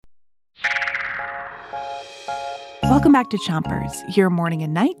Welcome back to Chompers, your morning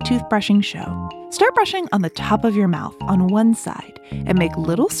and night toothbrushing show. Start brushing on the top of your mouth on one side and make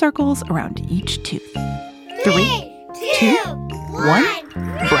little circles around each tooth. 3, 2,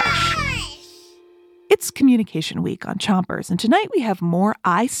 1, brush. It's Communication Week on Chompers, and tonight we have more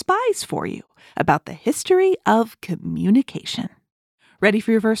I Spies for you about the history of communication. Ready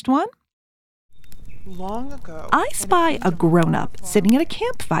for your first one? Long ago, I spy a grown-up sitting at a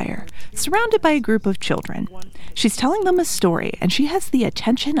campfire, surrounded by a group of children. She's telling them a story, and she has the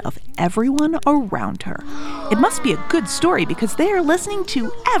attention of everyone around her. It must be a good story because they are listening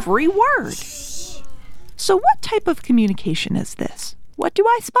to every word. So what type of communication is this? What do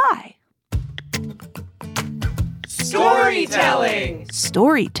I spy? Storytelling!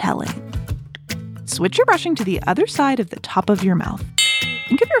 Storytelling. Switch your brushing to the other side of the top of your mouth.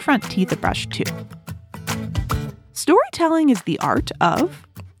 And give your front teeth a brush too. Storytelling is the art of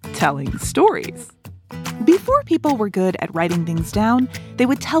telling stories. Before people were good at writing things down, they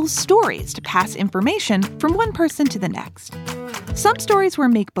would tell stories to pass information from one person to the next. Some stories were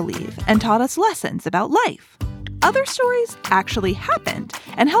make-believe and taught us lessons about life. Other stories actually happened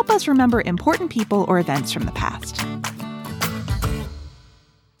and help us remember important people or events from the past.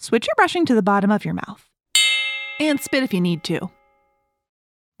 Switch your brushing to the bottom of your mouth. And spit if you need to.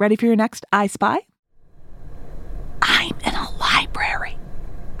 Ready for your next I Spy? I'm in a library.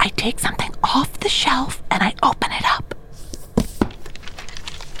 I take something off the shelf and I open it up.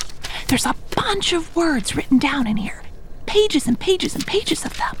 There's a bunch of words written down in here. Pages and pages and pages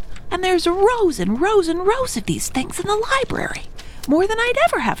of them. And there's rows and rows and rows of these things in the library. More than I'd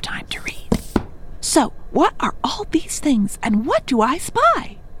ever have time to read. So, what are all these things and what do I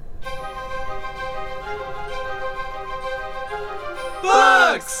spy?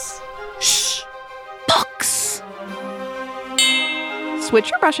 Books! Shh! Books! Switch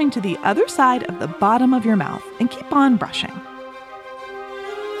your brushing to the other side of the bottom of your mouth and keep on brushing.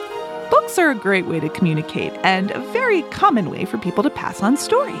 Books are a great way to communicate and a very common way for people to pass on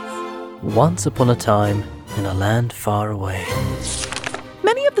stories. Once upon a time, in a land far away.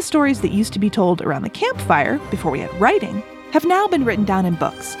 Many of the stories that used to be told around the campfire before we had writing have now been written down in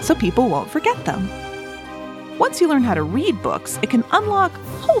books so people won't forget them. Once you learn how to read books, it can unlock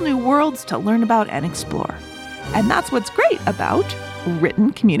whole new worlds to learn about and explore. And that's what's great about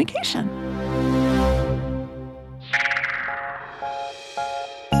written communication.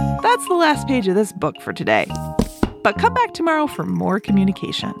 That's the last page of this book for today. But come back tomorrow for more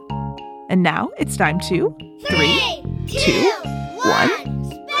communication. And now it's time to 3, 2, 1,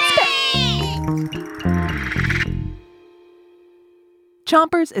 spit!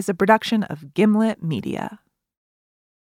 Chompers is a production of Gimlet Media.